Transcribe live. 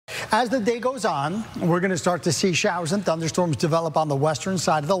As the day goes on, we're going to start to see showers and thunderstorms develop on the western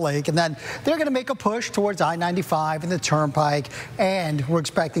side of the lake, and then they're going to make a push towards I-95 and the Turnpike, and we're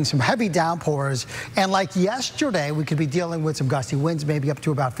expecting some heavy downpours. And like yesterday, we could be dealing with some gusty winds, maybe up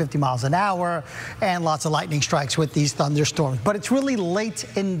to about 50 miles an hour, and lots of lightning strikes with these thunderstorms. But it's really late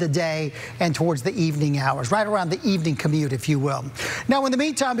in the day and towards the evening hours, right around the evening commute, if you will. Now, in the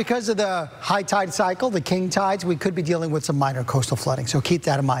meantime, because of the high tide cycle, the king tides, we could be dealing with some minor coastal flooding. So keep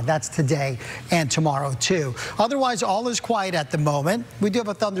that in mind. That's today and tomorrow, too. Otherwise, all is quiet at the moment. We do have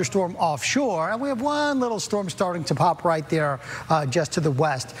a thunderstorm offshore, and we have one little storm starting to pop right there just to the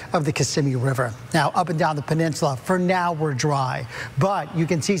west of the Kissimmee River. Now, up and down the peninsula, for now, we're dry, but you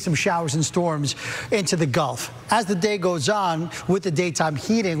can see some showers and storms into the Gulf. As the day goes on, with the daytime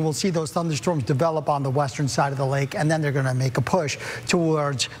heating, we'll see those thunderstorms develop on the western side of the lake, and then they're going to make a push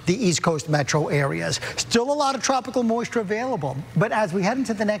towards the East Coast metro areas. Still a lot of tropical moisture available, but as we head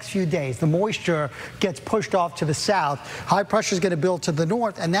into the next few days, the moisture gets pushed off to the south. High pressure is going to build to the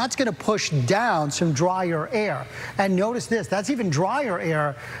north, and that's going to push down some drier air. And notice this, that's even drier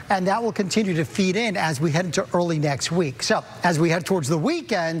air, and that will continue to feed in as we head into early next week. So as we head towards the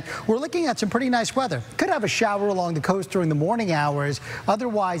weekend, we're looking at some pretty nice weather. Could have a shower along the coast during the morning hours.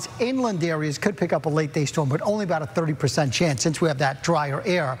 Otherwise, inland areas could pick up a late day storm, but only about a 30% chance since we have that drier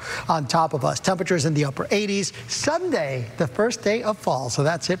air on top of us. Temperatures in the upper 80s. Sunday, the first day of fall. So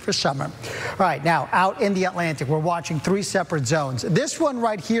that's it for summer. All right, now out in the Atlantic, we're watching three separate zones. This one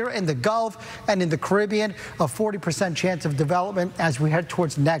right here in the Gulf and in the Caribbean, a 40% chance of development as we head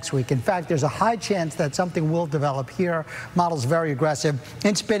towards next week. In fact, there's a high chance that something will develop here. Models very aggressive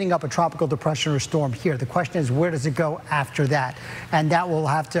in spinning up a tropical depression or storm here. The question is, where does it go after that? And that we'll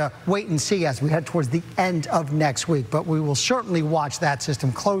have to wait and see as we head towards the end of next week. But we will certainly watch that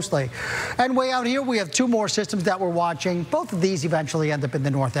system closely. And way out here, we have two more systems that we're watching. Both of these eventually end up in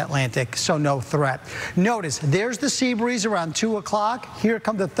the North Atlantic, so no threat. Notice, there's the sea breeze around 2 o'clock. Here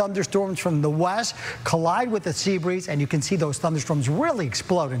come the thunderstorms from the west, collide with the sea breeze, and you can see those thunderstorms really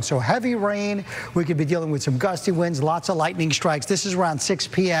exploding. So heavy rain, we could be dealing with some gusty winds, lots of lightning strikes. This is around 6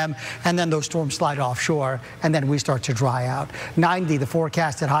 p.m., and then those storms slide offshore, and then we start to dry out. 90, the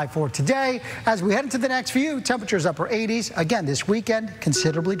forecasted high for today. As we head into the next few, temperatures upper 80s. Again, this weekend,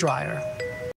 considerably drier.